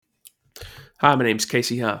Hi, my name's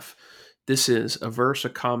Casey Huff. This is a verse,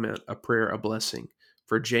 a comment, a prayer, a blessing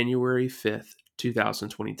for January 5th,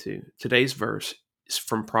 2022. Today's verse is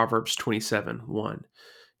from Proverbs 27:1. It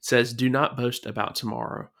says, "Do not boast about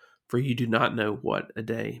tomorrow, for you do not know what a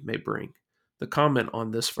day may bring." The comment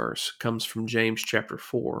on this verse comes from James chapter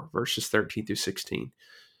 4, verses 13 through 16,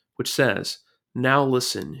 which says, "Now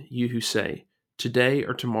listen, you who say, 'Today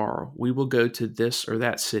or tomorrow we will go to this or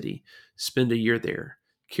that city, spend a year there,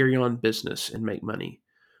 carry on business, and make money.'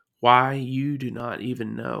 Why, you do not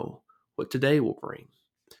even know what today will bring.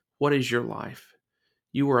 What is your life?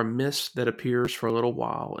 You are a mist that appears for a little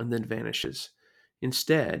while and then vanishes.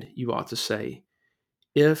 Instead, you ought to say,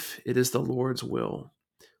 'If it is the Lord's will,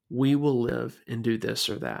 we will live and do this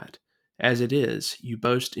or that.' As it is, you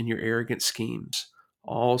boast in your arrogant schemes.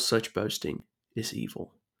 All such boasting is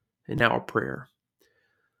evil." And now a prayer.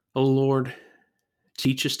 O Lord,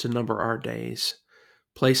 teach us to number our days,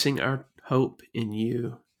 placing our hope in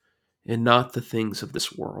you and not the things of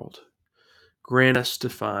this world. Grant us to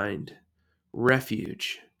find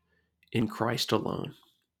refuge in Christ alone.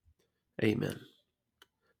 Amen.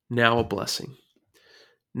 Now a blessing.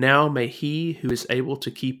 Now may he who is able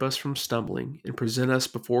to keep us from stumbling and present us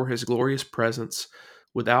before his glorious presence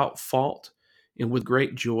without fault and with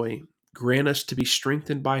great joy grant us to be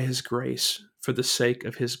strengthened by his grace for the sake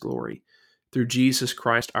of his glory, through Jesus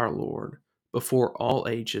Christ our Lord, before all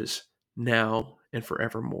ages, now and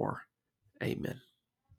forevermore. Amen.